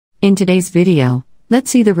In today's video,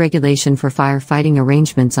 let's see the regulation for firefighting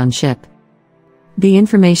arrangements on ship. The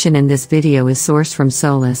information in this video is sourced from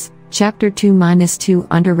SOLAS, Chapter 2-2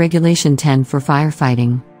 under Regulation 10 for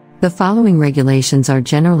firefighting. The following regulations are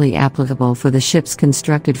generally applicable for the ships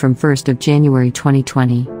constructed from 1st of January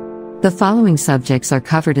 2020. The following subjects are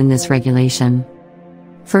covered in this regulation.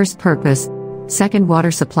 First, purpose. Second,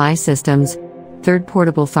 water supply systems. Third,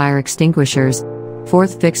 portable fire extinguishers.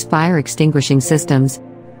 Fourth, fixed fire extinguishing systems.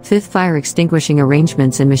 Fifth, fire extinguishing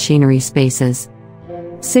arrangements in machinery spaces.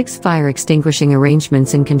 Sixth, fire extinguishing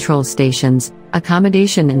arrangements in control stations,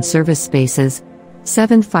 accommodation and service spaces.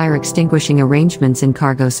 Seventh, fire extinguishing arrangements in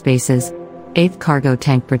cargo spaces. Eighth, cargo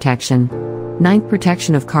tank protection. Ninth,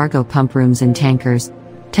 protection of cargo pump rooms and tankers.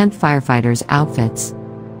 10th, firefighters' outfits.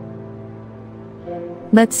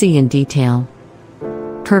 Let's see in detail.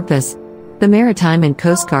 Purpose. The Maritime and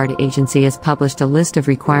Coast Guard Agency has published a list of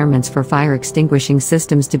requirements for fire extinguishing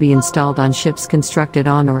systems to be installed on ships constructed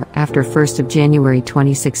on or after 1st of January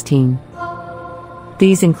 2016.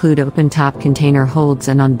 These include open-top container holds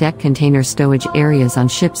and on-deck container stowage areas on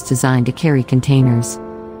ships designed to carry containers.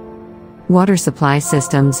 Water supply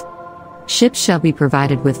systems. Ships shall be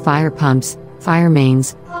provided with fire pumps, fire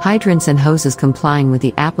mains, hydrants and hoses complying with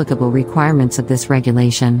the applicable requirements of this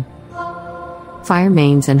regulation. Fire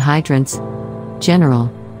mains and hydrants.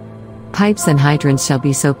 General. Pipes and hydrants shall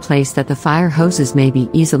be so placed that the fire hoses may be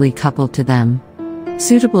easily coupled to them.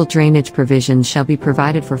 Suitable drainage provisions shall be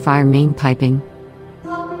provided for fire main piping.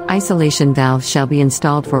 Isolation valves shall be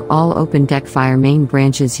installed for all open-deck fire main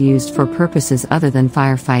branches used for purposes other than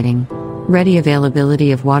firefighting. Ready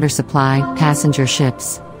availability of water supply, passenger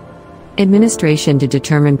ships. Administration to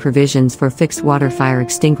determine provisions for fixed water fire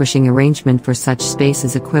extinguishing arrangement for such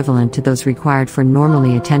spaces equivalent to those required for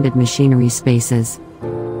normally attended machinery spaces.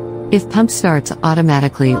 If pump starts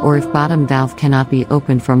automatically or if bottom valve cannot be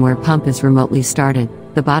opened from where pump is remotely started,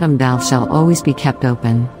 the bottom valve shall always be kept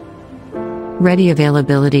open. Ready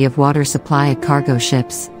availability of water supply at cargo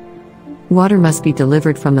ships. Water must be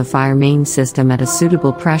delivered from the fire main system at a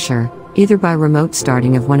suitable pressure, either by remote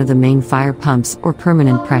starting of one of the main fire pumps or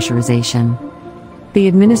permanent pressurization. The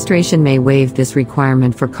administration may waive this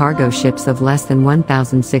requirement for cargo ships of less than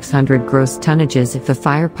 1,600 gross tonnages if the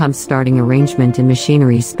fire pump starting arrangement in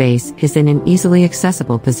machinery space is in an easily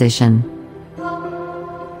accessible position.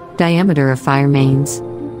 Diameter of fire mains.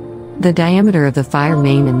 The diameter of the fire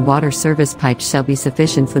main and water service pipes shall be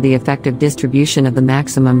sufficient for the effective distribution of the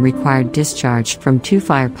maximum required discharge from 2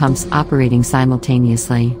 fire pumps operating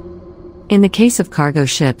simultaneously. In the case of cargo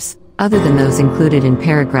ships, other than those included in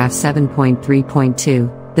paragraph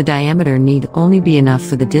 7.3.2, the diameter need only be enough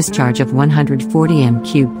for the discharge of 140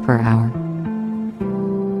 m³ per hour.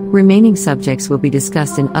 Remaining subjects will be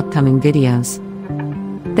discussed in upcoming videos.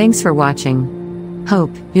 Thanks for watching.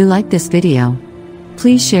 Hope you liked this video.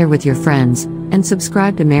 Please share with your friends, and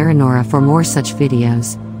subscribe to MarinAura for more such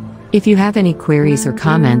videos. If you have any queries or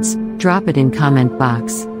comments, drop it in comment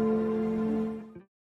box.